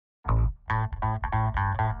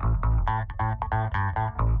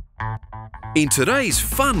In today's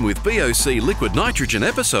Fun with BOC Liquid Nitrogen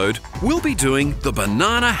episode, we'll be doing the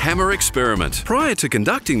banana hammer experiment. Prior to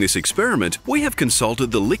conducting this experiment, we have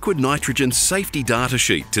consulted the liquid nitrogen safety data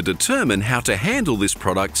sheet to determine how to handle this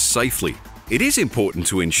product safely. It is important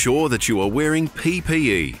to ensure that you are wearing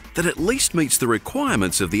PPE that at least meets the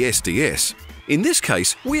requirements of the SDS. In this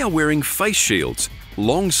case, we are wearing face shields,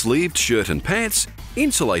 long-sleeved shirt and pants,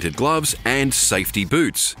 insulated gloves, and safety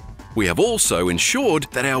boots. We have also ensured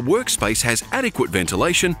that our workspace has adequate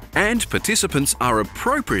ventilation and participants are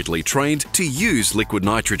appropriately trained to use liquid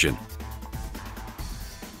nitrogen.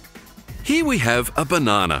 Here we have a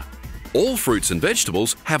banana. All fruits and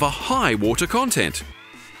vegetables have a high water content.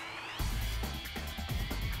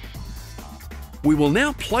 We will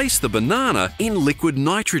now place the banana in liquid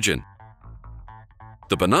nitrogen.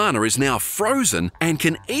 The banana is now frozen and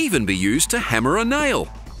can even be used to hammer a nail.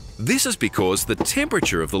 This is because the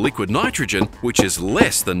temperature of the liquid nitrogen, which is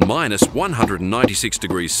less than minus 196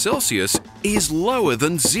 degrees Celsius, is lower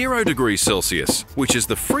than 0 degrees Celsius, which is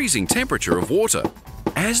the freezing temperature of water.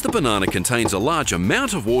 As the banana contains a large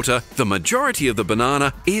amount of water, the majority of the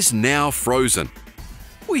banana is now frozen.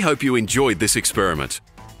 We hope you enjoyed this experiment.